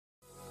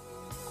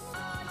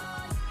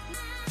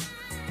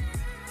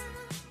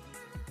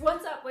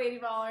Lady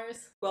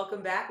Ballers?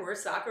 Welcome back. We're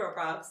Sakura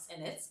Props.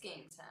 And it's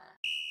game time.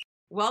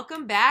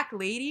 Welcome back,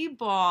 Lady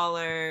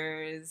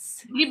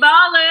Ballers. Lady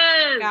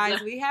Ballers!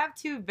 Guys, we have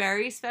two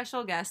very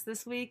special guests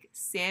this week,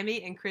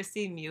 Sammy and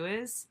Christy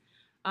Mewes.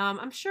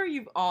 I'm sure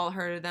you've all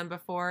heard of them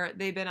before.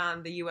 They've been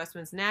on the U.S.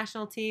 Women's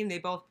National Team. They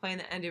both play in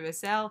the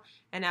NWSL,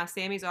 and now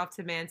Sammy's off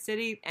to Man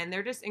City, and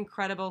they're just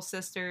incredible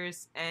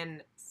sisters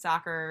and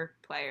soccer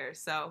players.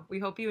 So we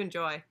hope you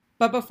enjoy.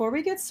 But before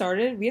we get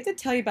started, we have to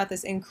tell you about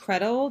this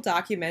incredible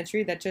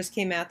documentary that just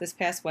came out this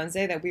past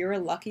Wednesday that we were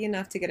lucky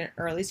enough to get an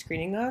early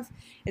screening of.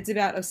 It's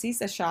about Assis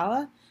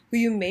Ashala, who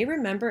you may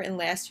remember in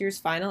last year's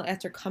final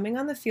after coming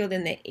on the field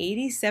in the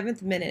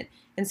 87th minute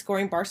and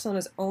scoring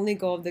Barcelona's only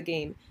goal of the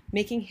game,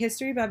 making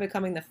history by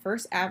becoming the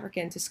first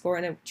African to score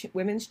in a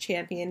Women's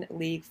Champions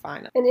League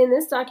final. And in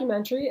this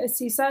documentary,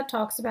 Asisa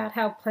talks about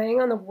how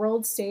playing on the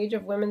world stage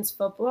of women's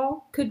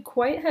football could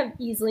quite have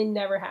easily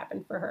never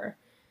happened for her.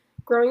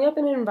 Growing up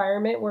in an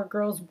environment where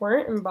girls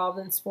weren't involved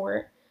in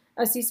sport,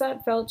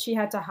 Asisa felt she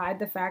had to hide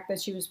the fact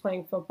that she was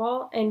playing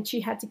football, and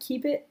she had to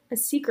keep it a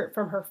secret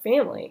from her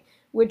family,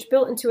 which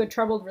built into a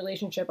troubled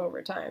relationship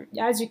over time,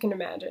 as you can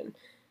imagine.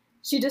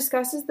 She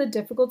discusses the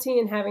difficulty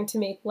in having to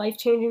make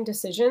life-changing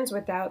decisions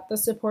without the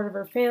support of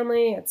her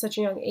family at such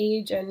a young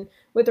age, and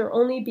with her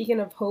only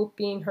beacon of hope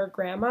being her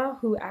grandma,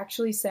 who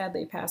actually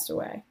sadly passed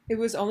away. It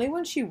was only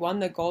when she won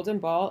the Golden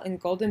Ball and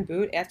Golden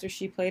Boot after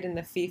she played in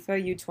the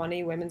FIFA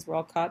U20 Women's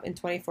World Cup in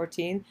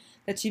 2014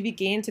 that she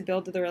began to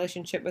build the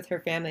relationship with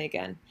her family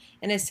again,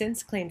 and has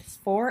since claimed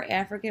 4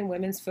 African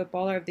Women's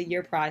Footballer of the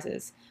Year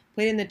prizes,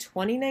 played in the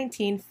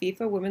 2019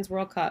 FIFA Women's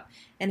World Cup,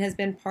 and has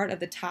been part of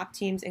the top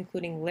teams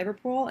including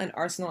Liverpool and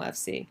Arsenal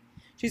FC.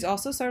 She's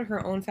also started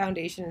her own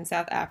foundation in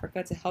South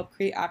Africa to help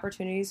create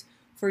opportunities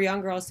for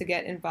young girls to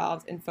get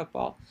involved in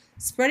football.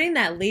 Spreading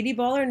that Lady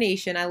Baller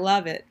Nation, I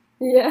love it.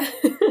 Yeah.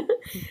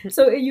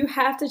 So you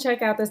have to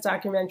check out this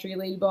documentary,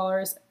 Lady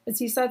Ballers.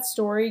 Asisat's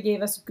story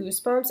gave us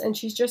goosebumps, and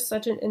she's just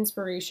such an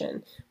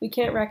inspiration. We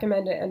can't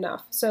recommend it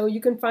enough. So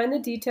you can find the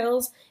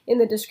details in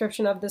the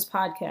description of this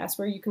podcast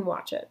where you can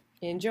watch it.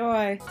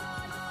 Enjoy.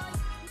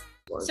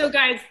 So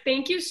guys,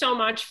 thank you so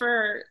much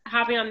for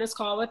hopping on this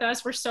call with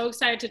us. We're so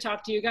excited to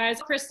talk to you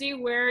guys. Christy,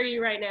 where are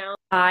you right now?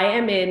 I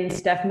am in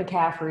Steph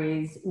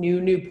McCaffrey's new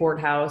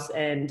Newport house,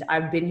 and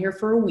I've been here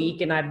for a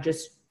week, and I've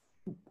just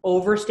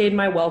overstayed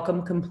my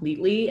welcome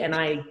completely, and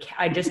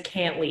I just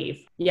can't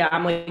leave. Yeah,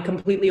 I'm like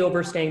completely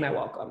overstaying my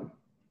welcome.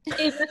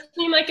 It does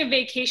seem like a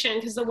vacation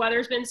because the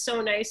weather's been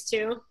so nice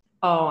too.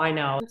 Oh, I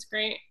know. That's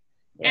great.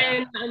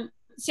 Yeah. And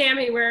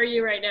Sammy, where are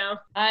you right now?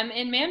 I'm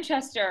in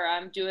Manchester.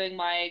 I'm doing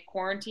my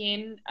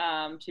quarantine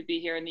to be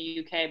here in the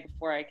UK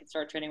before I can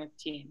start training with the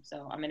team.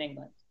 So I'm in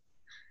England.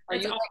 Are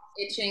you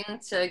itching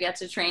to get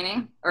to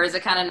training, or is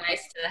it kind of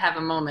nice to have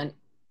a moment?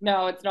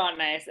 No, it's not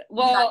nice.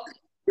 Well,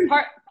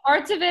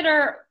 parts of it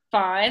are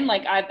fine.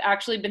 Like I've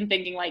actually been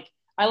thinking like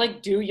I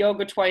like do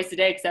yoga twice a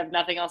day because I have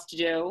nothing else to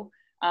do.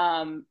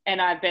 And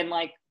I've been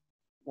like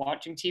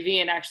watching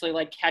TV and actually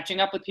like catching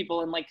up with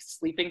people and like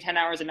sleeping 10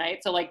 hours a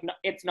night. So like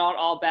it's not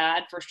all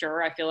bad for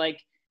sure. I feel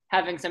like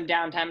having some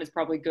downtime is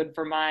probably good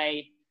for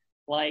my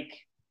like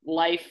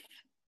life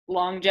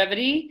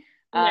longevity.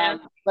 Yeah.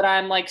 But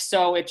I'm like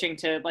so itching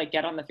to like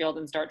get on the field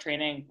and start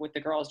training with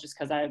the girls just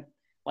because I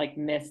like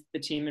miss the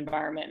team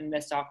environment and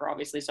miss soccer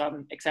obviously. So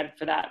I'm excited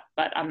for that,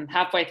 but I'm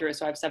halfway through.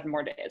 So I have 7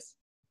 more days.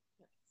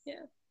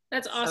 Yeah.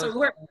 That's awesome.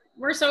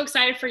 We're so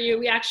excited for you.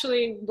 We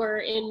actually were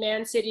in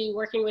Man City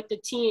working with the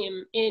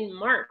team in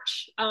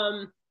March.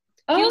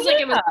 Feels like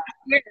it was last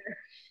year.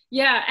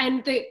 Yeah,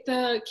 and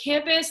the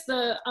campus,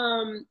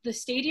 the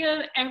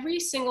stadium,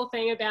 every single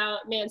thing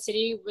about Man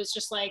City was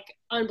just like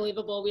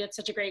unbelievable. We had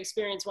such a great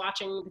experience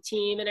watching the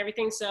team and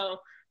everything. So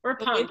we're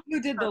pumped. The lady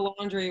who did the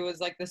laundry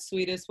was like the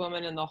sweetest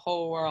woman in the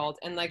whole world,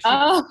 and like she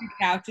had 2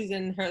 couches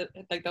in her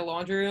like the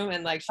laundry room,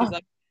 and like she's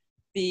like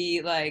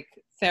the like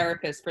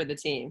therapist for the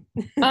team.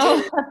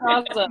 Oh,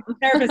 that's awesome.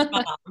 Therapist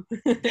mom.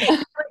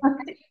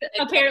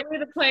 Apparently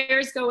the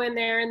players go in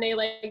there and they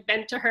like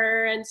vent to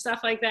her and stuff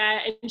like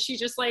that, and she's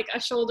just like a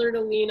shoulder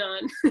to lean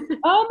on.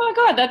 Oh my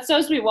God, that's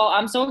so sweet. Well,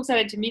 I'm so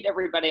excited to meet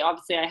everybody.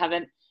 Obviously, I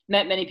haven't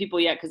met many people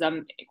yet because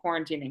I'm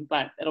quarantining,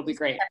 but it'll be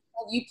great.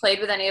 Have you played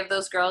with any of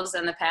those girls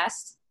in the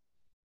past?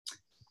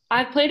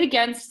 I've played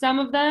against some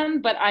of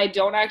them, but I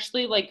don't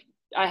actually like,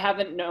 I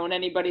haven't known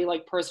anybody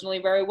like personally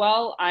very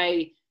well.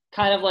 I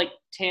kind of like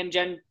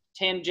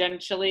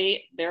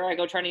tangentially, there I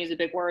go trying to use a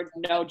big word.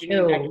 No,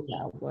 Janine.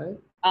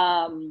 What?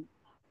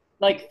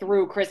 Like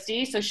through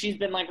Christy. So she's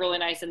been like really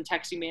nice and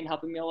texting me and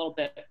helping me a little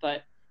bit,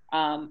 but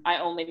I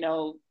only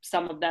know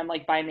some of them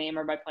like by name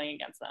or by playing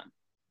against them.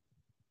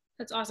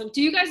 That's awesome.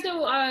 Do you guys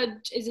know,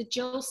 is it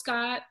Jill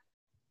Scott?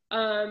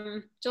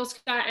 Jill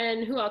Scott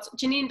and who else?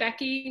 Janine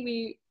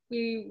Becky.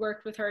 We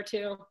worked with her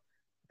too.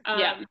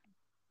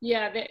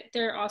 Yeah,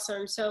 they're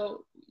awesome.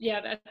 So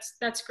yeah,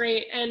 that's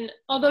great. And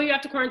although you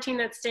have to quarantine,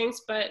 that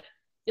stinks, but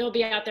you'll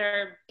be out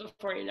there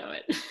before you know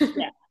it.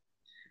 Yeah.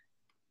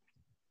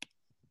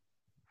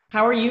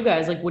 How are you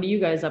guys? Like, what are you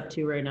guys up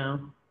to right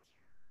now?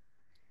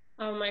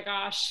 Oh my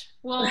gosh.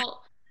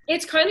 Well,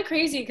 It's kind of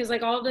crazy because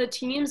like all the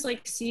teams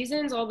like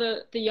seasons, all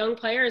the young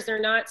players,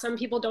 they're not, some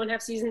people don't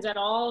have seasons at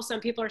all, some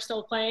people are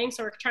still playing,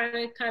 so we're trying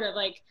to kind of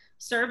like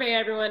survey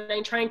everyone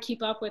and try and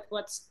keep up with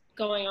what's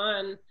going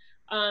on.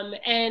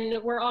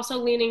 And we're also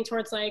leaning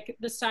towards like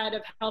the side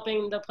of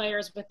helping the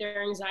players with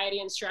their anxiety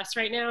and stress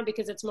right now,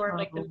 because it's more of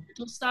like the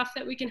mental stuff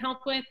that we can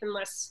help with and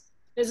less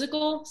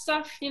physical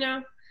stuff, you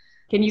know.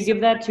 Can you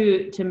give that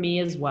to me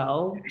as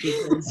well?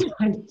 Because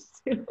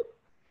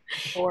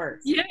Of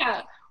course.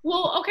 Yeah.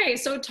 Well, okay,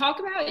 so talk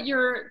about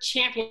your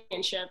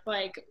championship.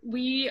 Like,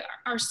 we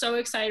are so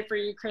excited for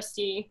you,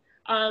 Christy.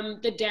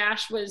 The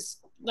dash was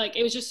like,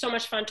 it was just so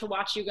much fun to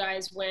watch you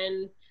guys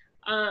win.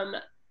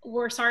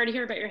 We're sorry to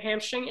hear about your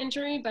hamstring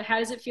injury, but how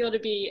does it feel to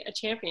be a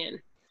champion?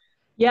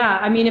 Yeah,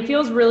 I mean, it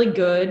feels really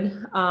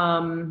good.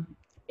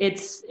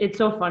 It's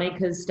so funny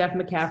because Steph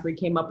McCaffrey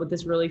came up with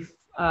this really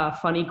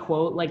funny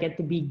quote like at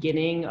the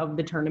beginning of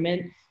the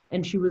tournament,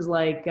 and she was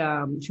like,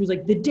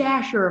 "The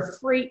Dash are a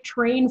freight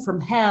train from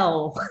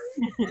hell."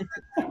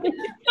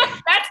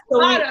 That's so,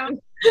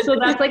 bottom. so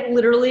that's like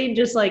literally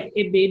just like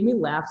it made me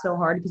laugh so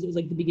hard because it was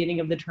like the beginning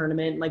of the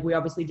tournament. Like we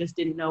obviously just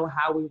didn't know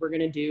how we were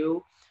gonna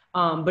do,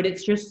 but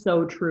it's just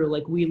so true.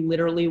 Like we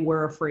literally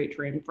were a freight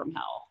train from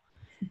hell,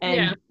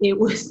 and it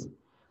was.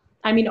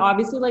 I mean,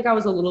 obviously, like I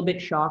was a little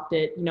bit shocked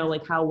at,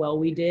 like how well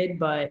we did,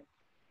 but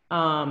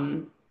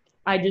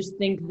I just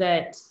think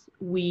that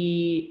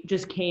we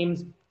just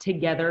came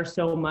together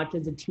so much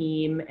as a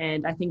team,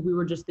 and I think we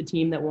were just the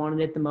team that wanted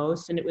it the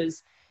most, and it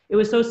was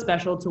so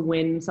special to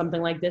win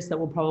something like this that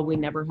will probably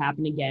never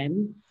happen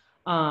again.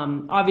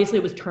 Obviously,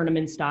 it was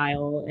tournament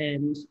style,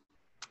 and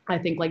I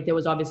think like there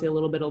was obviously a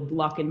little bit of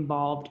luck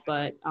involved,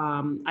 but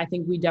I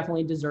think we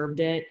definitely deserved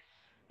it,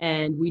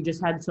 and we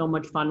just had so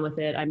much fun with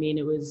it. I mean,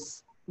 it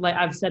was like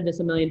I've said this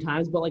a million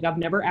times, but like I've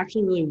never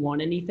actually really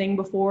won anything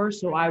before.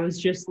 So I was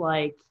just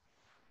like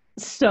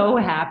so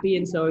happy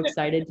and so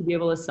excited to be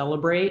able to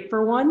celebrate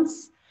for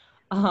once.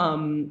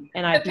 And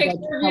I think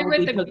I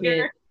probably took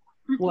it.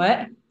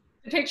 What?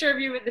 The picture of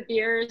you with the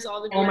beers,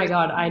 all the beers. Oh my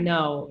God, I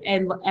know.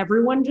 And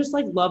everyone just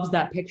like loves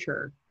that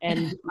picture.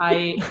 And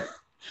I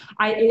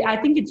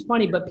think it's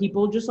funny, but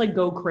people just like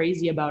go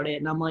crazy about it.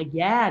 And I'm like,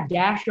 yeah,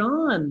 dash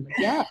on.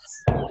 Yes.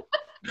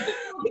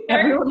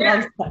 Everyone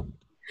loves that.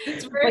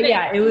 But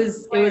yeah, it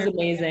was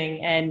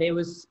amazing, and it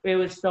was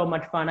so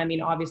much fun. I mean,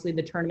 obviously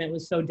the tournament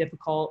was so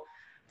difficult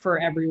for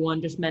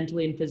everyone, just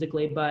mentally and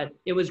physically, but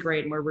it was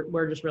great, and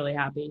we're just really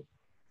happy.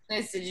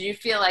 Nice. Did you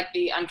feel like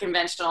the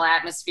unconventional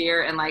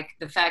atmosphere and like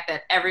the fact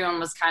that everyone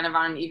was kind of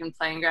on an even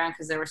playing ground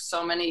because there were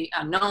so many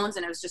unknowns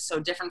and it was just so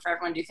different for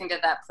everyone? Do you think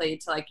that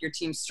played to like your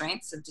team's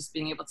strengths of just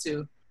being able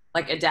to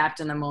like adapt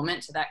in the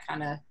moment to that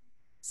kind of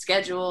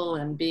schedule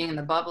and being in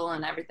the bubble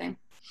and everything?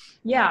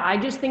 Yeah, I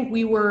just think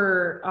we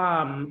were,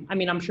 I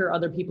mean, I'm sure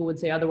other people would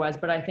say otherwise,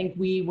 but I think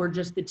we were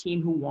just the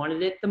team who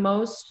wanted it the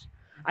most.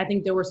 I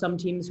think there were some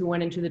teams who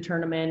went into the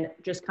tournament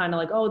just kind of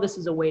like, oh, this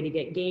is a way to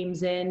get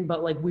games in.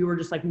 But like, we were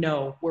just like,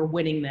 no, we're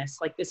winning this.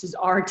 Like, this is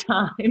our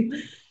time.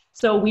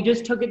 So we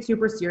just took it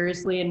super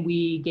seriously and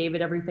we gave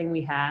it everything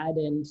we had.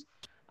 And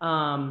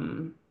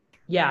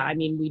yeah, I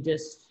mean,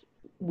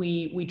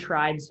 we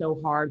tried so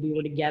hard. We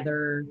were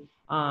together.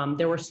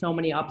 There were so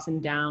many ups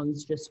and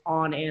downs just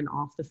on and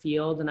off the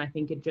field. And I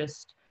think it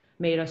just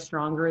made us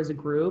stronger as a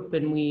group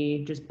and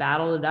we just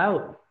battled it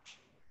out.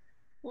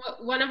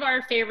 One of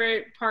our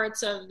favorite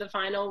parts of the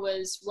final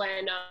was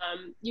when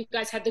you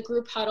guys had the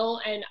group huddle,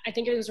 and I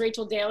think it was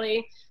Rachel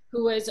Daly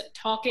who was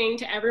talking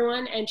to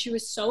everyone, and she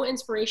was so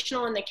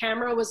inspirational, and the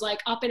camera was like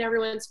up in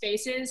everyone's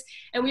faces.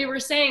 And we were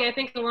saying, I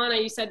think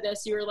Alana, you said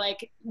this, you were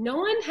like, no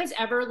one has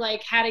ever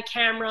like had a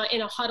camera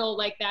in a huddle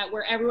like that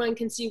where everyone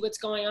can see what's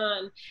going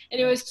on.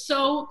 And it was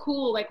so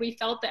cool. Like we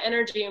felt the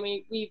energy, and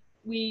we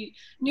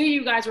knew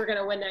you guys were going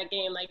to win that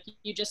game. Like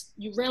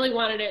you really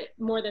wanted it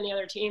more than the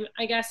other team,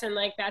 I guess. And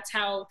like, that's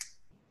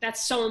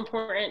so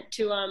important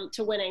to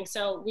winning.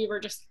 So we were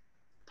just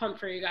pumped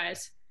for you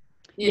guys.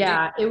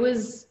 Yeah, it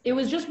was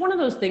just one of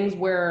those things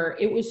where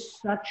it was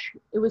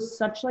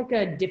such like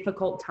a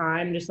difficult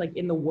time, just like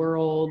in the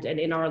world and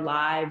in our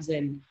lives.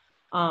 And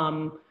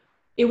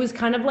it was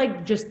kind of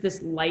like just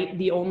this light,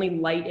 the only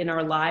light in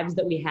our lives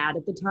that we had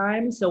at the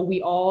time. So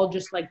we all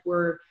just like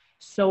were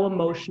so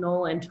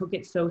emotional and took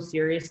it so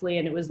seriously,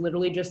 and it was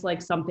literally just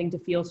like something to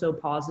feel so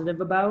positive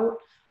about.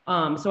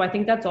 So I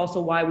think that's also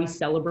why we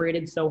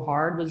celebrated so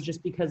hard, was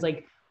just because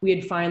like we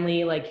had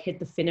finally like hit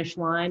the finish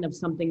line of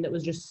something that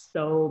was just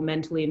so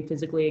mentally and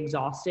physically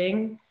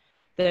exhausting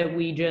that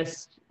we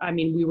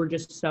were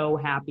just so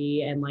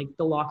happy. And like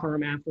the locker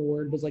room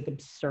afterward was like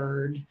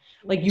absurd.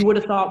 Like you would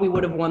have thought we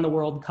would have won the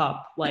World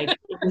Cup. Like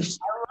I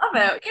love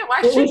it. Yeah,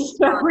 why it was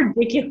so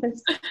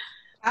ridiculous.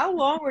 How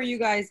long were you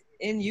guys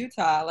in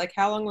Utah? Like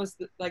how long was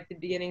the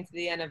beginning to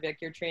the end of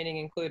your training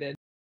included?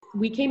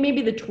 We came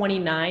maybe the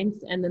 29th,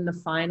 and then the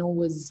final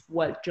was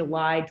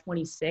July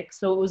 26th.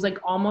 So it was like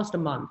almost a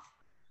month.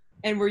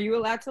 And were you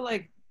allowed to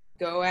like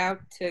go out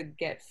to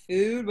get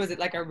food? Was it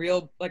like a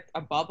real, like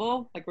a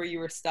bubble? Like where you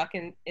were stuck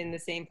in the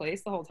same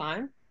place the whole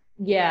time?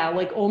 Yeah,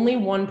 like only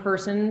one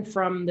person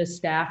from the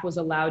staff was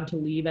allowed to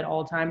leave at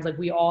all times. Like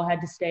we all had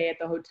to stay at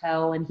the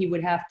hotel, and he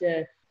would have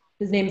to,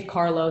 his name's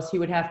Carlos, he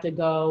would have to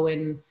go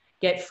and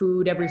get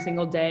food every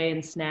single day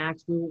and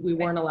snacks. We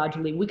weren't allowed to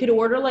leave. We could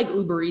order like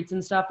Uber Eats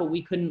and stuff, but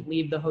we couldn't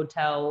leave the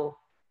hotel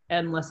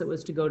unless it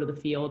was to go to the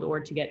field or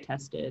to get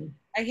tested.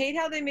 I hate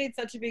how they made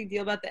such a big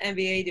deal about the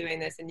NBA doing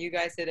this, and you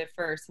guys did it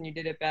first, and you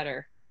did it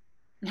better.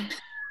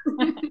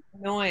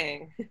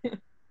 Annoying.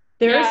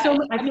 There are so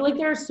I feel like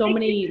there are so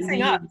many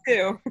up leagues.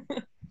 too.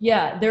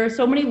 Yeah, there are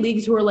so many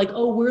leagues who are like,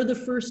 oh, we're the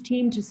first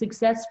team to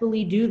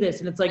successfully do this.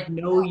 And it's like,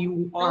 no,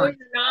 you No, aren't.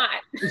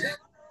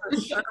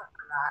 you're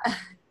not.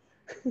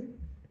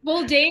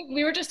 Well, Dave,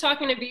 we were just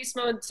talking to Beast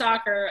Mode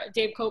Soccer,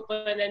 Dave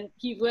Copeland, and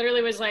he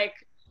literally was like,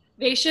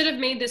 they should have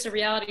made this a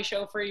reality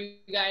show for you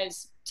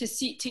guys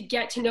to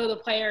get to know the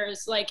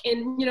players, like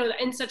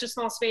in such a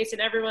small space,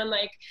 and everyone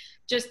like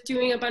just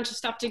doing a bunch of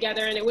stuff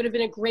together. And it would have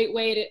been a great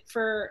way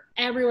for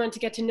everyone to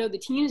get to know the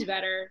teams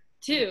better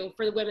too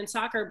for the women's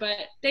soccer. But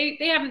they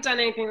haven't done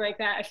anything like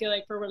that, I feel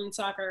like, for women's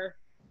soccer,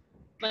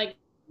 like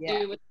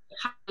do with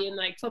hockey and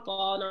like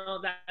football and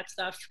all that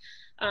stuff.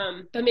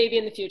 But maybe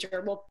in the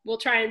future we'll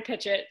try and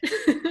pitch it.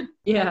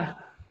 Yeah.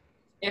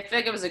 I feel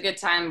like it was a good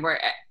time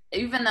where,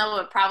 even though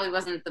it probably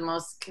wasn't the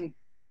most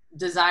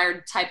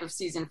desired type of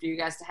season for you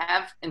guys to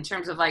have in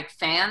terms of like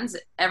fans,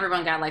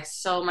 everyone got like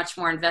so much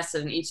more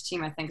invested in each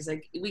team. I think it's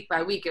like week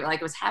by week,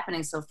 it was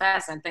happening so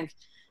fast. I think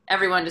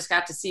everyone just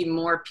got to see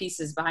more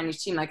pieces behind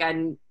each team. Like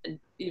I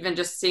even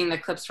just seeing the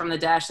clips from the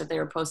Dash that they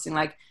were posting,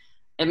 like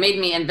it made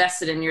me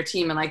invested in your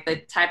team and like the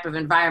type of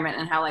environment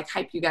and how like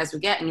hype you guys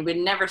would get. And you would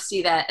never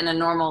see that in a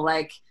normal,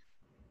 like,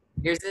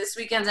 here's this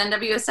weekend's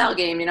NWSL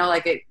game,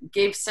 like it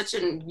gave such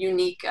a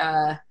unique,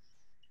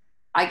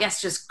 I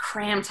guess just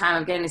cram time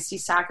of getting to see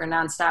soccer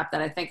nonstop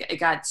that I think it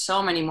got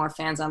so many more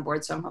fans on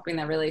board. So I'm hoping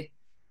that really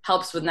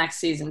helps with next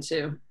season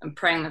too. I'm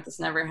praying that this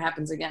never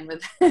happens again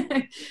with.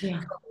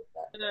 Yeah.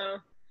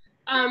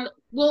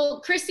 Well,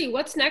 Christy,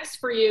 what's next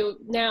for you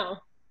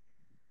now?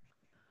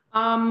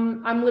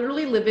 I'm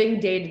literally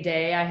living day to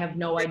day. I have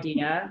no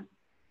idea.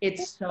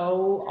 It's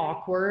so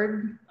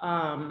awkward.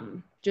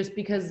 Just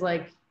because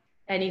like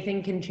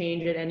anything can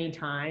change at any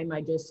time.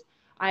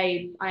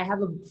 I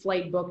have a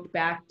flight booked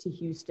back to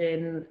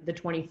Houston the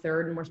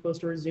 23rd, and we're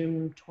supposed to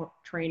resume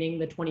training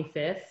the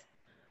 25th.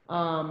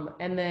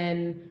 And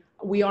then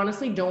we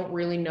honestly don't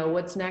really know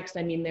what's next.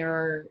 I mean,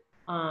 there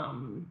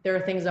are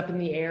things up in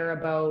the air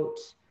about,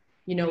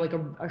 like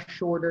a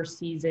shorter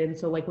season.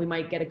 So like we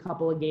might get a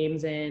couple of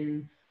games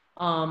in.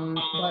 But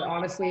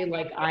honestly,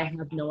 like I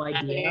have no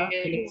idea.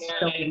 And it's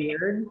so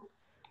weird.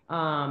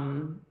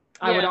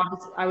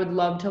 I would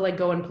love to like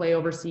go and play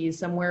overseas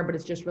somewhere, but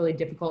it's just really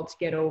difficult to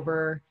get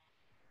over,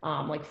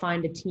 like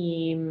find a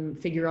team,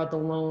 figure out the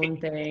loan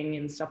thing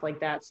and stuff like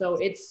that. So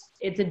it's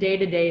a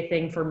day-to-day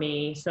thing for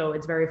me. So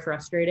it's very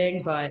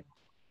frustrating, but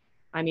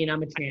I mean,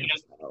 I'm a champ,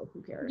 so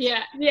who cares?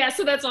 Yeah.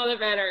 So that's all that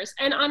matters.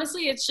 And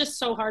honestly, it's just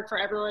so hard for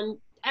everyone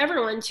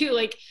too.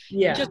 Like,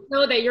 just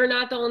know that you're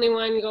not the only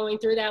one going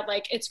through that.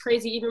 Like, it's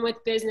crazy. Even with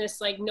business,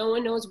 like no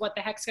one knows what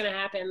the heck's going to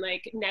happen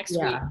like next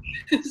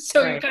week.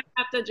 So you kind of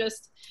have to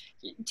just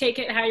take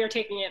it how you're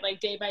taking it, like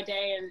day by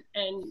day,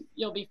 and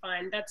you'll be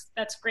fine.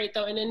 That's great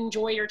though. And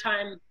enjoy your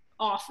time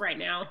off right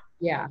now.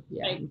 Yeah.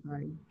 Like,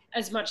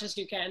 as much as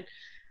you can.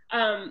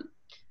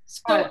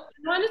 So I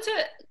wanted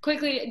to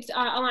quickly,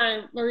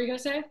 Alana, what were you going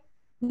to say?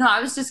 No, I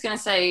was just going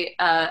to say,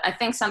 I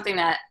think something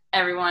that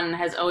everyone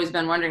has always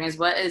been wondering is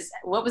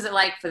what was it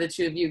like for the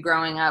two of you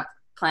growing up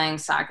playing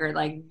soccer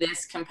like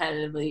this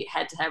competitively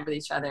head to head with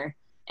each other?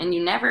 And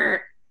you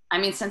never, I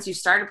mean, since you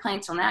started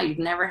playing till now, you've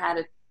never had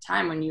a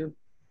time when you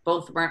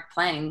both weren't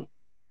playing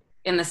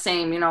in the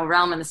same,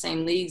 realm, in the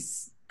same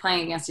leagues,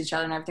 playing against each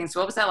other and everything. So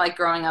what was that like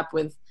growing up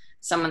with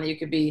someone that you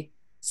could be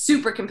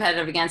super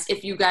competitive against,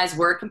 if you guys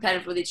were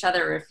competitive with each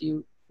other or if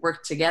you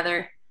worked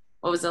together?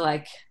 What was it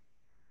like?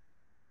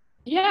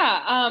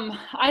 Yeah,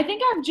 I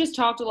think I've just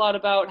talked a lot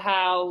about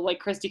how like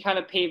Christy kind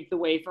of paved the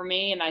way for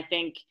me. And I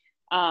think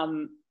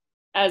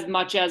as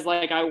much as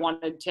like I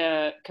wanted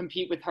to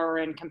compete with her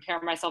and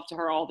compare myself to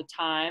her all the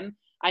time,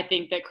 I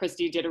think that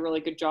Christy did a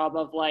really good job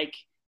of like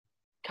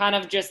kind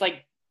of just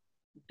like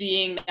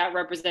being that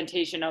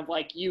representation of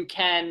like you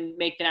can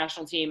make the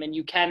national team and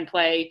you can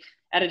play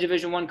at a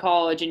Division I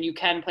college and you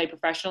can play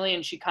professionally.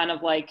 And she kind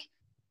of like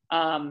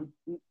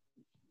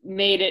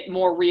made it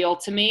more real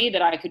to me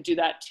that I could do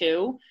that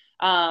too.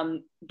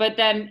 But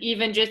then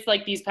even just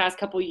like these past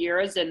couple of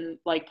years and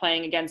like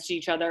playing against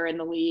each other in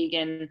the league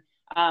and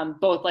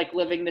both like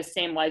living the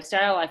same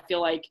lifestyle, I feel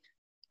like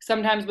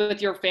sometimes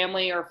with your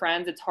family or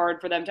friends, it's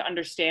hard for them to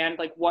understand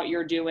like what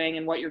you're doing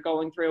and what you're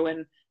going through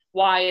and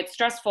why it's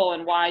stressful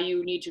and why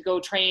you need to go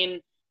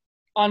train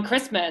on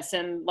Christmas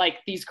and like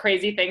these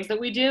crazy things that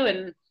we do.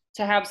 And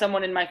to have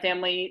someone in my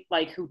family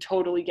like who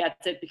totally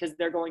gets it because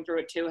they're going through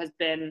it too has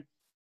been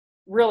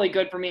really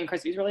good for me and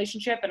Christy's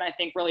relationship. And I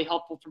think really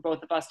helpful for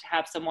both of us to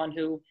have someone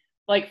who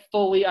like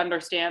fully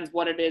understands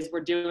what it is we're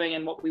doing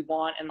and what we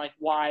want and like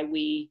why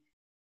we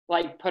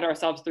like put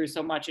ourselves through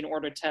so much in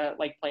order to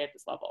like play at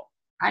this level.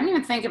 I didn't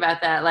even think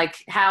about that. Like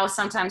how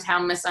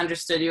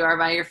misunderstood you are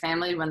by your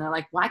family when they're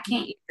like, why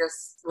can't you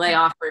just lay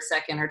off for a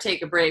second or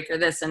take a break or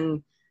this?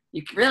 And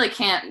you really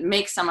can't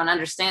make someone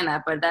understand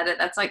that. But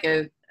that's like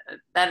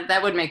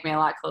that would make me a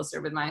lot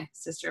closer with my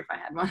sister if I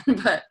had one.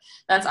 But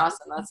that's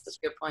awesome. That's such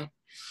a good point.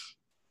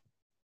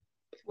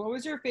 What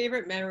was your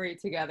favorite memory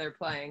together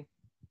playing?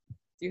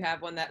 Do you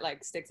have one that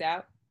like sticks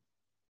out?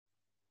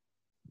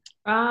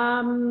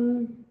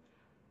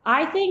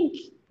 I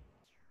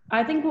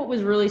think what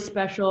was really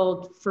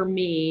special for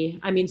me,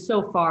 I mean,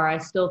 so far, I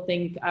still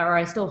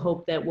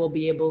hope that we'll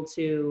be able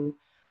to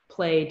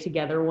play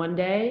together one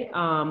day.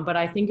 But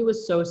I think it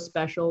was so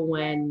special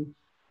when,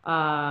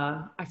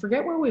 I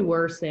forget where we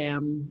were,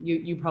 Sam,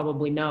 you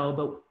probably know,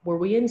 but were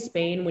we in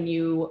Spain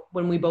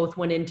when we both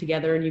went in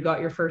together and you got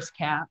your first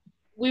cap?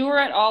 We were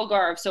at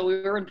Algarve, so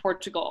we were in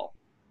Portugal.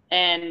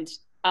 And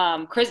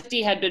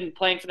Christy had been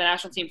playing for the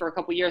national team for a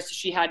couple years, so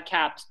she had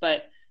caps,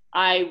 but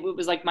it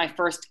was like my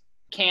first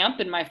camp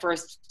and my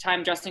first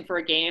time dressing for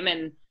a game,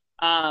 and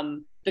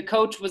the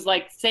coach was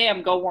like,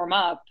 Sam, go warm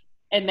up,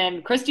 and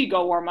then Christy,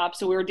 go warm up.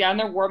 So we were down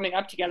there warming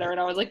up together, and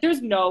I was like,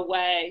 there's no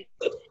way.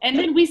 And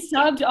then we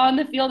subbed on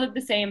the field at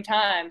the same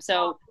time.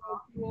 So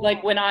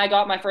like when I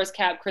got my first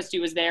cap, Christy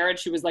was there, and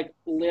she was like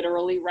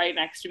literally right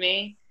next to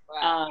me.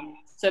 Wow.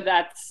 So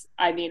that's,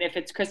 I mean, if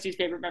it's Christy's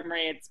favorite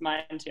memory, it's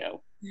mine too.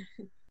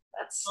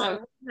 That's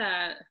so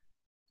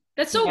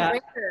That's so Yeah.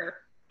 rare.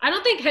 I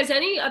don't think has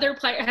any other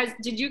player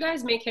did you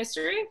guys make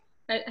history?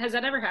 Has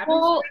that ever happened?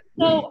 Well,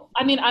 so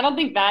I mean, I don't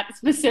think that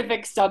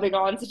specific subbing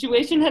on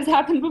situation has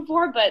happened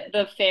before, but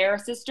the Fair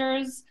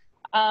sisters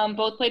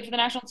both played for the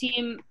national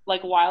team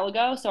like a while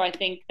ago, so I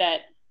think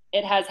that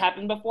it has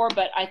happened before.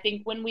 But I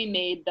think when we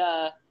made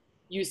the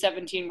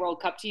U17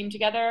 World Cup team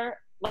together,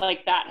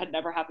 like that had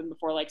never happened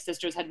before. Like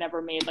sisters had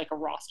never made like a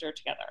roster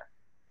together.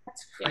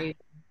 that's crazy.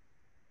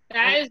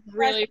 That is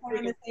really play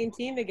on the same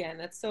team again.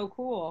 That's so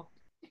cool.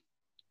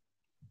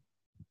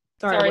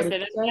 Sorry, what say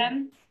did that you say?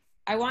 again.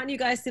 I want you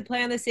guys to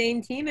play on the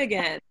same team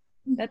again.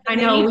 That's I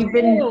know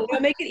amazing. It'll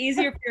make it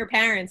easier for your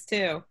parents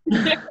too.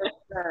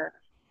 Sure.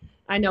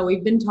 I know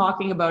we've been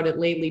talking about it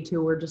lately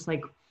too. We're just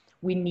like,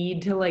 we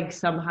need to like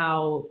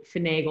somehow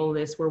finagle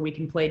this where we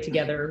can play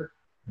together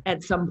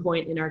at some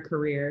point in our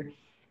career.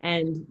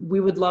 And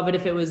we would love it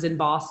if it was in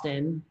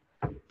Boston,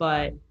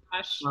 but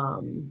gosh.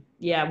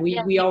 yeah,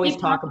 we we always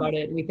keep talk talking- about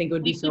it. And we think it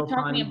would We be so keep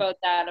talking fun. about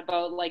that,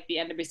 about like the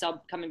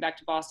NWSL coming back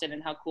to Boston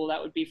and how cool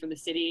that would be for the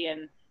city,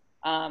 and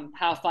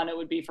how fun it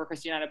would be for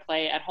Christy and I to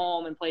play at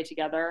home and play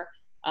together.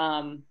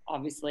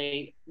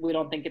 Obviously, we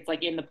don't think it's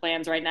like in the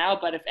plans right now,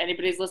 but if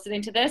anybody's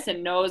listening to this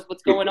and knows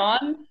what's going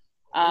on,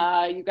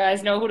 you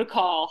guys know who to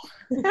call.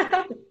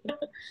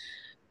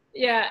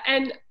 Yeah,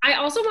 and I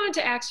also wanted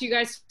to ask you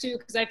guys too,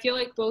 because I feel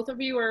like both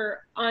of you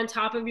are on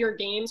top of your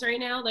games right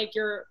now. Like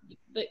you're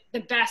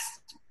the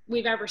best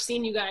we've ever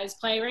seen you guys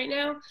play right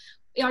now.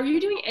 Are you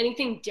doing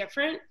anything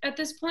different at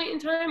this point in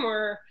time,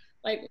 or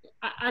like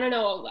I don't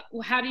know?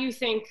 How do you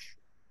think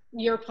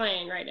you're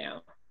playing right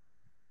now?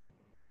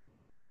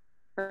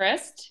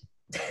 First,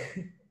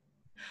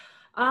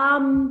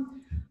 I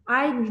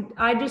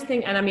just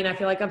think, and I mean, I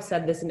feel like I've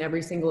said this in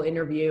every single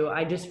interview.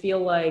 I just feel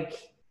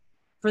like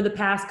for the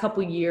past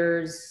couple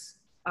years,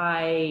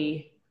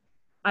 I've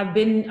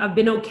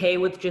been okay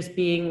with just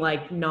being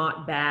like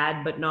not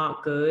bad but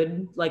not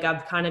good. Like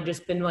I've kind of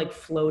just been like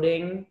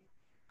floating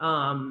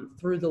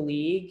through the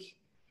league.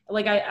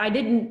 Like I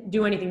didn't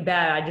do anything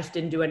bad, I just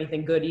didn't do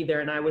anything good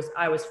either, and I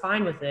was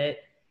fine with it.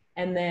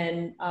 And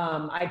then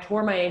I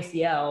tore my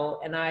ACL,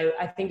 and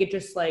I think it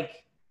just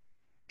like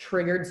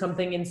triggered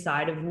something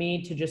inside of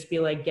me to just be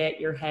like, get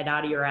your head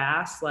out of your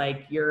ass.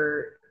 Like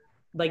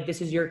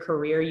this is your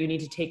career. You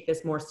need to take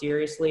this more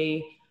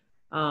seriously.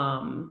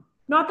 Not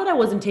that I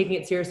wasn't taking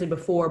it seriously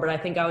before, but I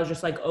think I was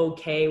just like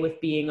okay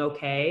with being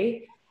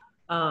okay.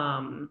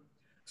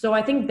 So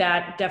I think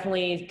that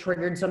definitely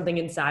triggered something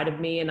inside of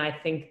me. And I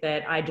think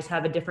that I just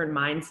have a different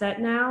mindset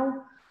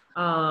now.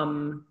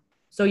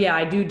 So yeah,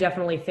 I do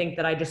definitely think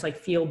that I just like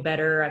feel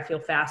better. I feel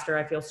faster.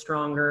 I feel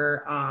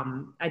stronger.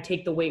 I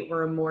take the weight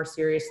room more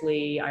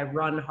seriously. I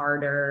run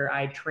harder.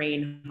 I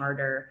train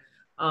harder.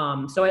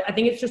 So I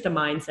think it's just a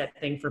mindset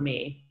thing for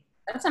me.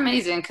 That's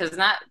amazing, because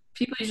not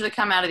people usually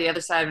come out of the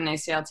other side of an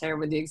ACL tear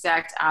with the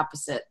exact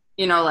opposite.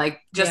 You know,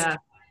 like just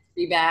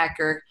be back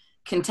or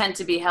content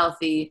to be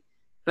healthy.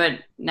 But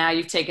now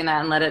you've taken that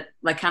and let it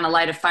like kind of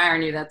light a fire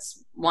in you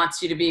that's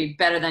wants you to be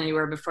better than you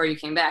were before you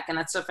came back. And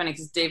that's so funny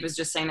because Dave was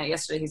just saying that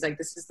yesterday. He's like,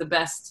 this is the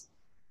best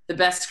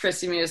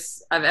Christy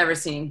Muse I've ever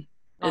seen.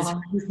 Is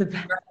He's the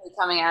best.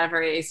 coming out of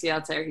her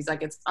ACL tear. He's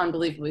like, it's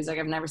unbelievable. He's like,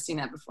 I've never seen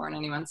that before in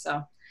anyone.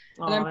 So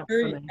And I'm that's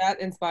sure funny.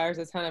 that inspires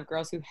a ton of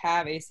girls who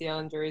have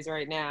ACL injuries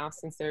right now,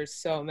 since there's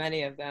so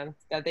many of them,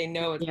 that they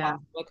know it's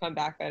possible to come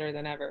back better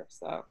than ever.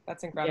 So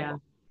that's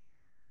incredible.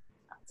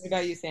 What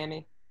about you,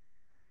 Sammy?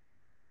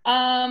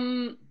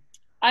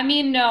 I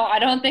mean, no, I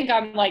don't think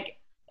I'm like,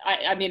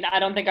 I mean, I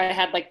don't think I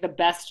had like the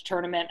best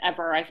tournament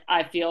ever.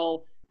 I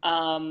feel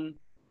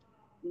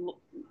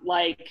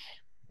like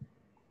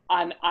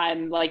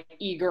I'm like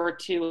eager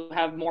to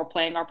have more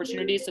playing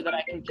opportunities so that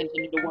I can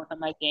continue to work on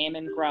my game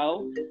and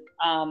grow.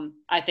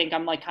 I think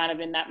I'm like kind of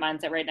in that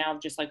mindset right now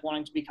of just like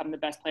wanting to become the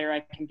best player I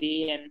can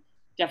be. And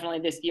definitely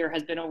this year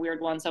has been a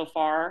weird one so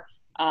far.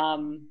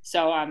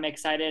 So I'm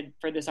excited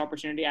for this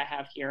opportunity I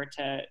have here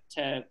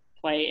to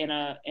play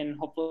in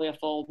hopefully a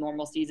full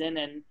normal season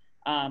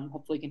and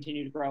hopefully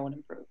continue to grow and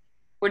improve.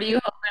 What are you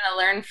hoping to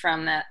learn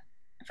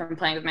from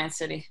playing with Man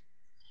City?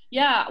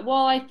 Yeah,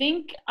 well, I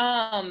think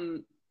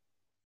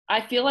I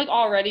feel like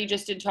already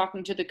just in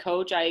talking to the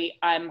coach,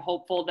 I'm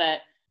hopeful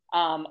that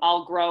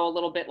I'll grow a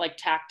little bit like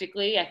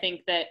tactically. I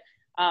think that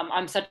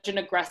I'm such an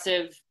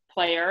aggressive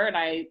player and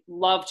I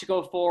love to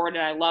go forward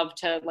and I love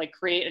to like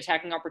create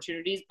attacking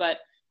opportunities, but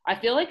I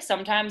feel like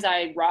sometimes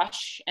I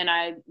rush and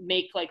I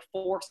make like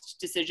forced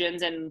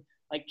decisions and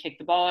like kick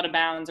the ball out of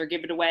bounds or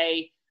give it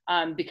away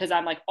because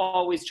I'm like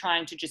always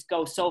trying to just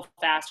go so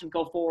fast and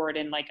go forward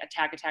and like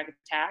attack.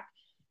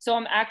 So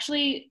I'm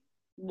actually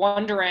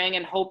wondering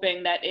and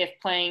hoping that if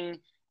playing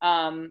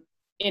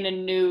in a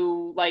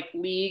new like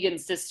league and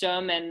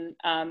system and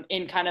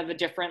in kind of a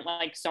different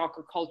like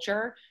soccer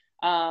culture,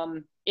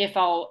 if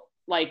I'll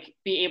like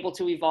be able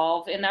to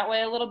evolve in that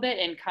way a little bit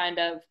and kind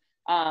of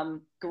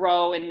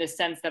grow in the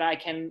sense that I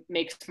can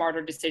make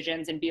smarter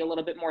decisions and be a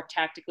little bit more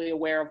tactically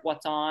aware of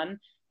what's on.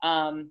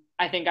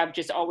 I think I've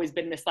just always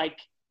been this like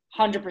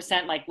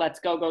 100% like let's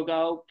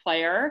go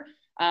player.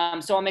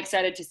 So I'm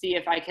excited to see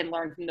if I can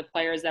learn from the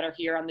players that are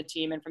here on the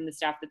team and from the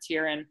staff that's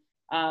here and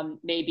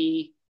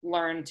maybe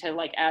learn to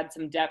like add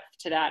some depth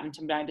to that and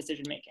to my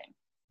decision making.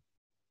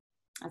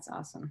 That's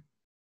awesome.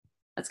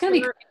 That's going to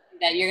be crazy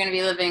that you're going to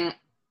be living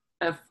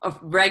a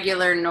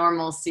regular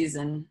normal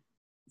season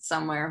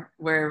somewhere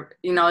where,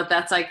 you know,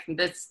 that's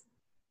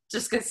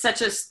just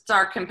such a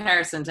stark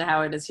comparison to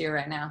how it is here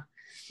right now.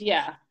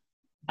 Yeah.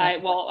 I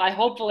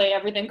hopefully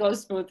everything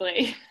goes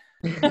smoothly.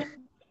 Do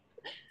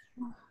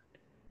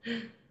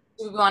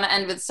we want to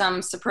end with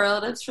some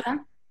superlatives for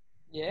them?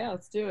 Yeah,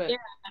 let's do it. Yeah,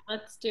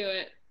 let's do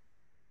it.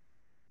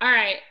 All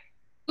right.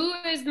 Who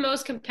is the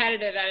most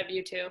competitive out of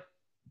you two?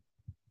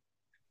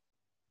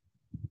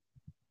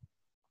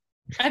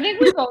 I think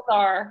we both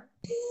are.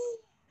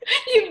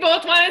 You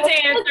both wanted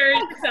to answer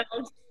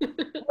yourselves.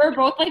 We're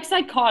both like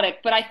psychotic,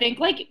 but I think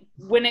like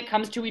when it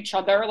comes to each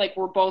other, like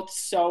we're both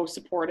so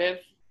supportive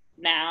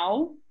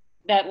now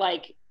that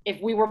like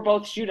if we were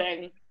both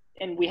shooting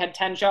and we had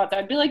 10 shots,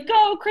 I'd be like,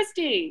 go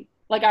Christy.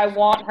 Like I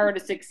want her to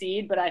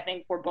succeed, but I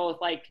think we're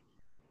both like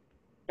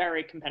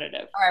very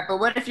competitive. All right, but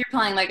what if you're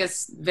playing like a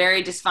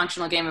very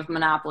dysfunctional game of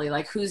Monopoly?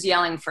 Like who's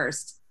yelling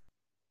first?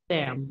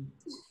 Sam.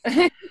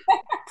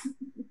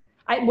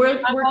 I'm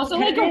We're also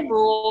like a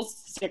rules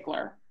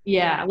stickler.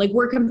 Yeah, like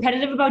we're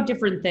competitive about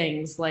different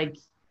things. Like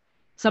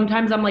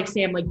sometimes I'm like,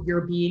 Sam, like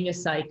you're being a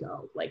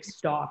psycho. Like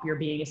stop, you're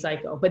being a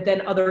psycho. But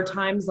then other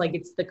times, like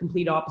it's the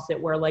complete opposite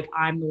where like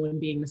I'm the one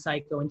being the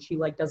psycho and she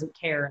like doesn't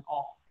care at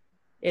all.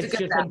 It's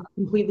just like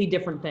completely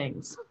different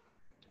things.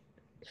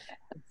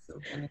 That's so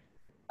funny.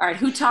 All right,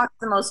 who talks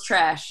the most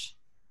trash?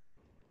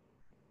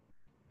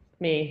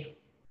 Me.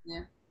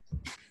 Yeah.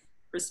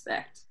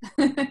 Respect.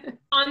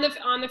 On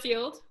the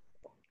field?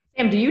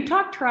 Sam, do you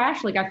talk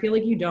trash? Like I feel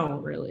like you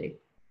don't really.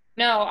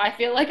 No, I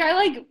feel like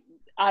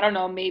I don't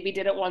know, maybe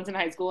did it once in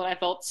high school and I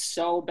felt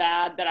so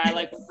bad that I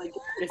was like,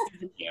 this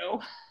isn't you.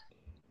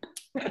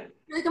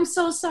 Like, I'm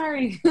so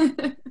sorry.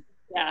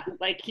 Yeah,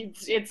 like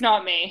it's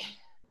not me.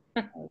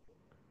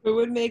 Who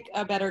would make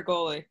a better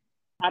goalie?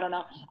 I don't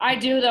know. I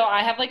do though.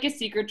 I have like a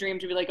secret dream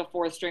to be like a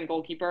 4th string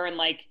goalkeeper and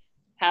like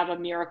have a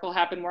miracle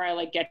happen where I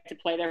like get to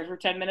play there for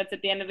 10 minutes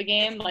at the end of the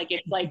game. Like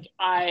it's like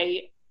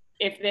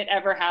if it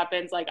ever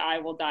happens, like I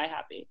will die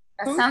happy.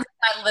 That sounds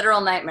like my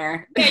literal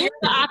nightmare. Yeah, you're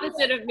the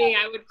opposite of me.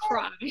 I would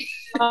cry.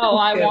 Oh,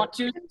 I want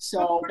to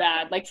so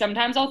bad. Like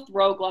sometimes I'll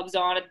throw gloves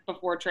on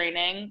before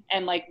training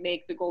and like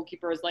make the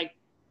goalkeepers like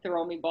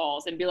throw me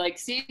balls and be like,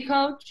 see,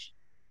 coach?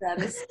 That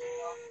is so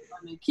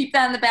funny. Keep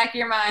that in the back of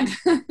your mind.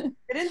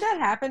 Didn't that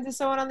happen to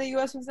someone on the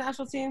U.S. Women's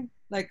National Team?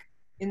 Like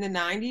in the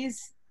 90s?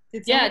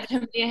 Yeah,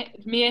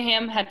 Mia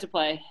Hamm had to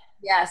play.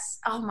 Yes.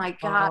 Oh my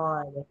God.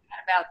 How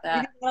about that?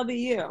 Maybe that'll be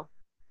you.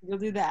 You'll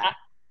do that.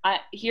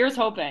 Here's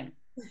hoping.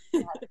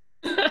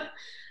 All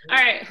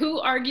right.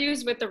 Who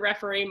argues with the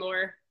referee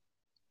more?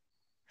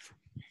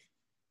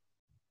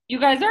 You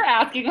guys are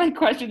asking like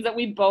questions that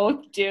we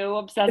both do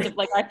obsessive.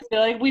 Like I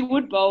feel like we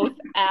would both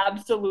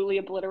absolutely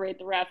obliterate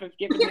the ref if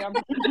given the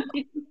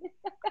opportunity.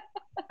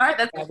 All right,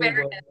 that's a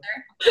fair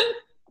answer.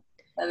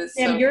 That is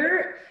Sam,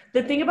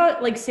 the thing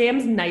about like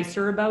Sam's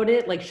nicer about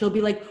it. Like she'll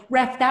be like,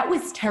 ref, that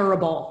was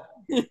terrible.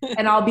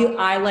 And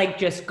I like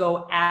just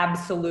go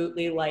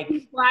absolutely like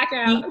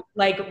blackout,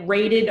 like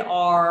rated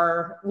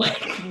R,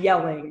 like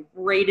yelling,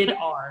 rated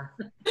R.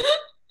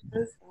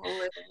 That's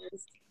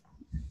hilarious.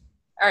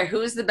 All right,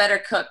 who's the better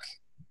cook?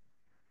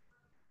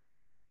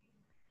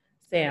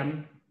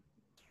 Sam.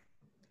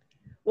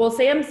 Well,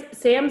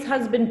 Sam's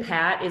husband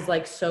Pat is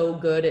like so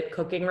good at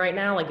cooking right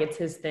now, like it's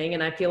his thing,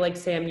 and I feel like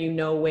Sam, you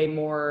know way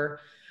more.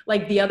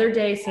 Like the other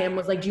day, Sam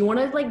was like, do you want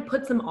to like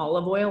put some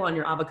olive oil on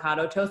your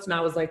avocado toast? And I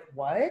was like,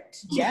 what?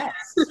 Yes.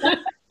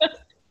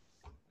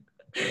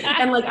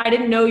 And like, I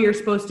didn't know you're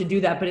supposed to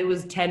do that, but it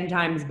was 10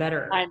 times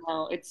better. I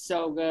know. It's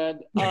so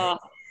good.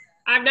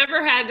 I've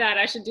never had that.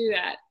 I should do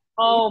that.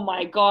 Oh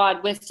my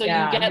God. You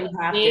get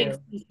big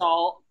sea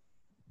salt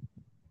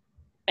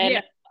and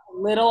a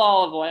little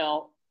olive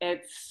oil.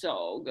 It's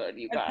so good,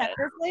 you guys.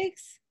 Pepper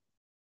flakes?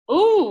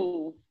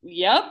 Ooh,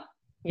 yep.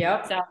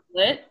 Sounds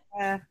lit.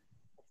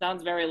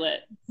 Sounds very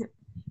lit.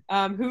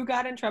 Who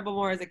got in trouble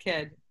more as a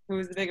kid? Who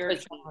was the bigger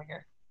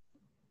troublemaker?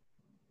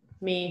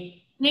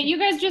 Me. Yeah, you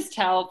guys just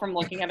tell from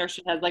looking at her,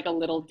 she has like a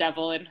little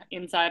devil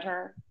inside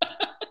her.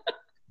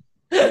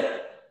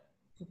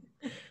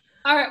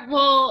 All right.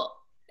 Well,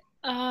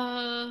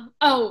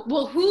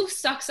 who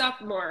sucks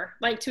up more,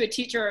 like to a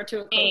teacher or to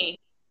a coach?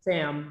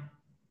 Sam.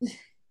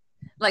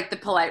 Like the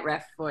polite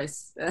ref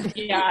voice.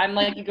 Yeah, I'm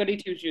like a goody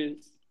two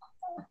shoes.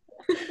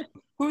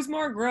 Who's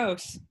more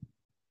gross?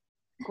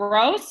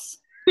 Gross?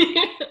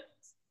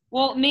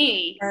 Well,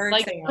 me.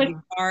 Like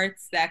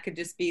farts that could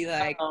just be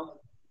like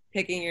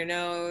picking your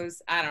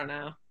nose. I don't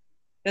know.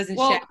 Doesn't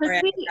shower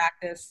after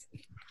practice.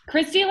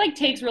 Christy like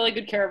takes really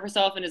good care of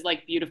herself and is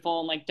like beautiful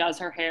and like does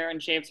her hair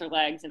and shaves her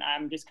legs, and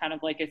I'm just kind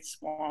of like a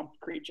swamp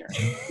creature.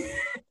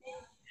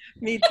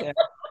 Me too.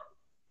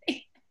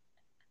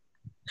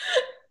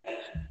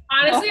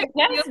 Honestly,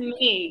 that's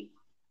me.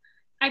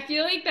 I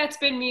feel like that's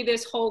been me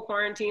this whole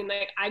quarantine.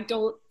 Like, I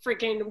don't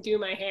freaking do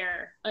my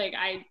hair. Like,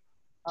 I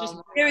just.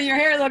 Yeah, your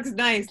hair looks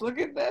nice. Look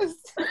at this.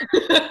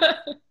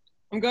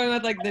 I'm going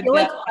with like the.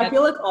 I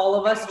feel like all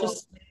of us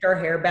just stick our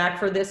hair back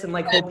for this and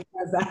like hope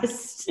for the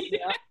best.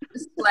 Yeah.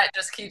 Sweat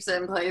just keeps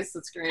it in place.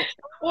 That's great.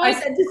 Well, I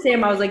said to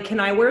Sam, I was like, "Can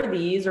I wear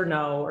these or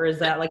no? Or is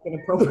that like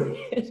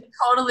inappropriate?"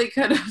 Totally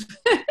could have.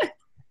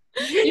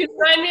 You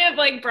remind me of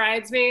like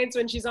Bridesmaids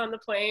when she's on the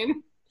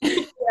plane.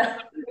 Yeah.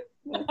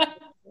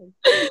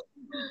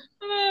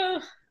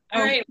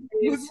 All right.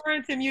 Who's more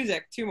into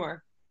music? 2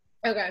 more.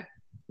 Okay.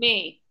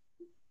 Me.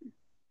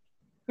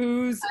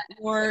 Who's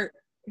more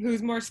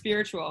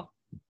spiritual?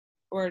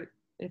 Or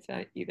it's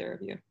not either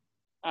of you.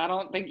 I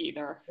don't think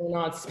either. We're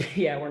not.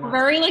 Yeah, we're not.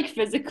 Very like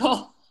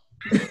physical.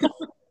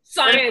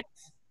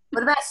 Science.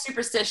 What about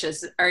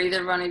superstitious? Are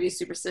either one of you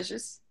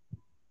superstitious?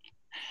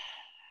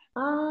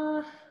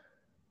 Not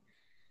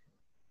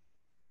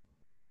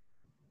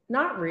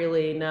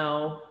really,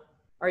 no.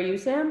 Are you,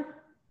 Sam?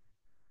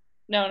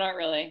 No, not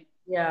really.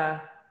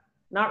 Yeah.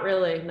 Not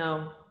really,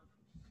 no.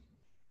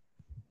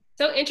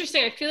 So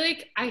interesting.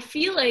 I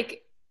feel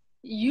like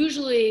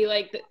usually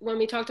like when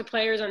we talk to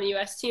players on the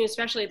US team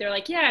especially, they're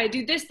like, yeah, I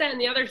do this, that,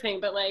 and the other thing,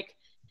 but like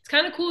it's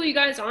kind of cool you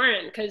guys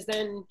aren't, because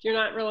then you're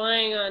not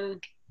relying on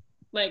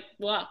like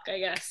luck, I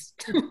guess.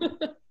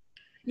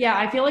 Yeah,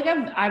 I feel like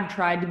I've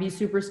tried to be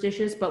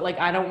superstitious, but like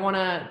I don't want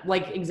to,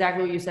 like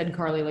exactly what you said,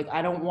 Carly, like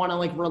I don't want to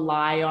like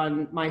rely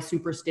on my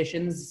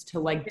superstitions to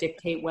like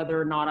dictate whether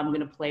or not I'm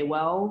going to play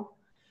well.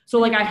 So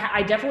like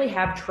I definitely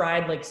have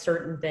tried like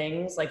certain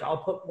things, like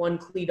I'll put one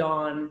cleat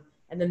on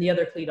and then the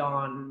other cleat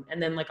on,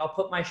 and then like I'll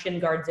put my shin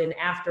guards in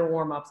after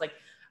warm-ups. Like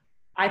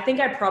I think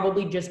I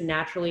probably just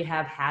naturally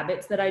have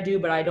habits that I do,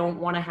 but I don't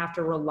want to have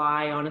to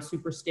rely on a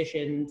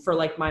superstition for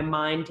like my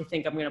mind to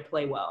think I'm going to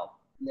play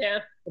well. Yeah.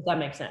 If that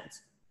makes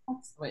sense.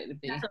 That's the way to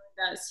be. Definitely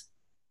does.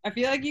 I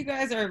feel like you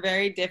guys are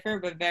very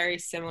different but very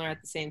similar at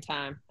the same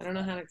time. I don't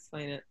know how to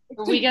explain it.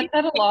 We get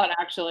that a lot,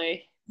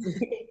 actually.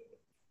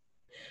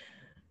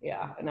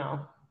 Yeah,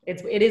 no.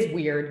 It is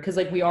weird because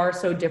like we are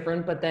so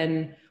different, but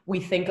then we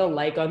think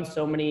alike on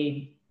so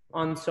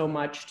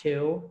much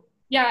too.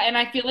 Yeah, and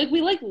I feel like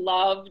we like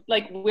love,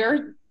 like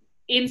we're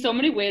in so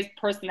many ways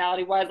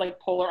personality wise like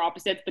polar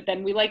opposites, but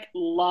then we like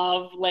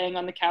love laying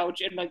on the couch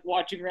and like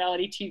watching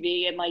reality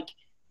TV and like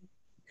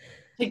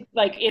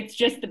it's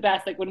just the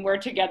best. Like when we're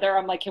together,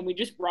 I'm like, can we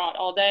just rot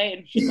all day?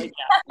 And she's like,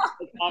 yeah,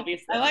 like,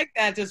 obviously. I like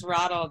that, just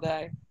rot all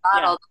day.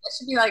 That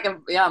should be like a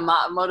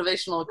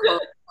motivational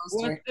quote.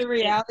 What's the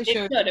reality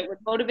show? It would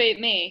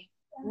motivate me.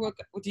 What,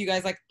 do you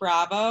guys like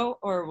Bravo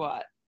or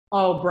what?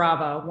 Oh,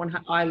 Bravo.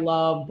 I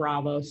love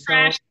Bravo. So.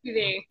 Trash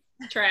TV.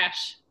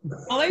 Trash.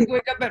 I'll like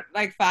wake up at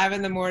like 5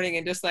 a.m.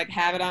 and just like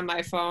have it on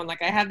my phone.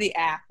 Like I have the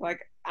app.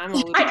 Like I'm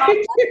a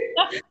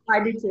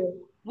I do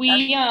too.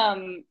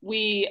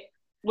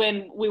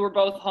 When we were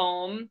both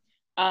home,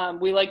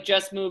 we like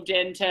just moved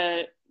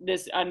into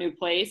this new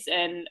place,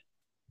 and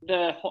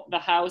the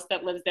house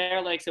that lives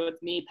there, like, so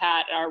it's me,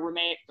 Pat, our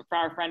roommate,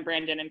 our friend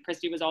Brandon, and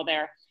Christy was all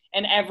there.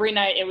 And every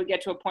night it would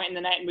get to a point in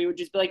the night and we would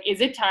just be like, is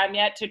it time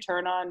yet to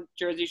turn on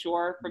Jersey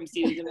Shore from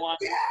season 1?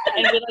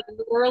 And we like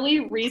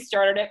literally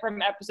restarted it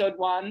from episode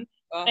 1.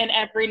 Oh. And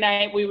every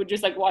night we would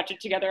just like watch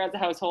it together as a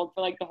household for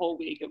like the whole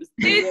week. It was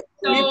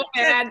so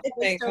bad.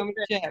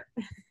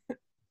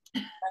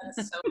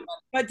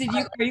 But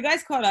are you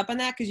guys caught up on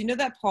that? Because you know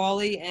that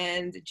Paulie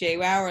and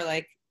JWoww are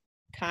like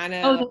kind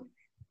of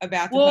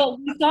about to. Well,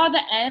 we saw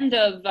the end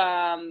of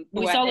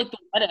saw like the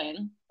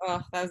wedding.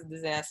 Oh, that was a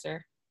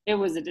disaster. It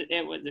was a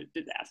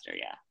disaster.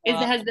 Yeah.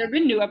 Has there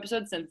been new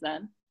episodes since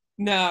then?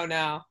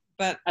 No.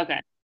 But okay.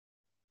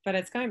 but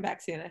it's coming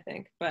back soon, I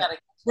think. But Gotta-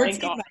 we're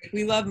Thank team God. Mike.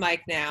 We love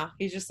Mike now.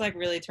 He's just like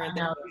really I turned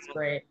know, things it's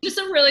great. Just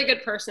a really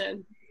good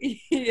person. He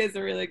is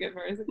a really good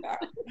person.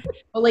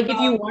 But like, if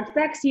you watch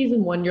back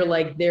season 1, you're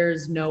like,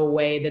 there's no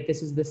way that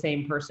this is the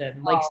same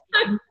person. Like,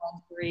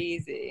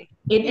 Crazy.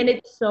 and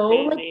it's so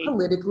like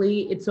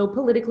Crazy. it's so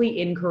politically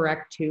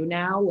incorrect too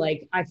now.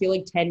 Like, I feel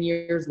like 10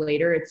 years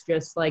later, it's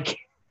just like,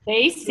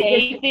 They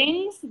say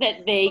things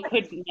that they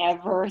could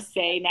never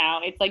say now.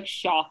 It's like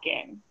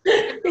shocking.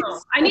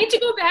 I need to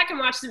go back and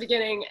watch the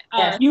beginning.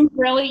 Yes.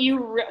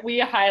 We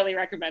highly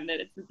recommend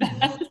it. It's the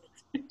best.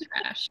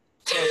 Trash.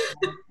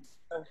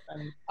 So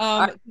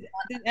funny.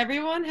 Did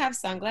everyone have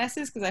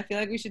sunglasses? Because I feel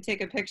like we should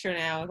take a picture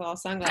now with all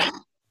sunglasses.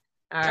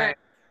 All right.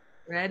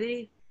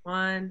 Ready?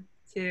 1,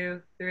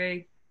 2,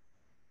 3.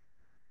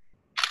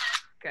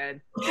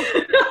 Good.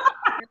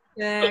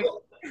 Perfect.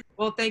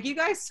 Well, thank you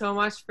guys so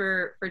much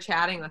for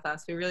chatting with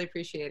us. We really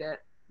appreciate it.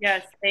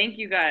 Yes, thank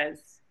you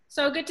guys.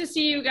 So good to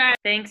see you guys.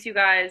 Thanks, you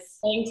guys.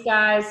 thanks,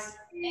 guys.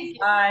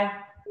 Bye.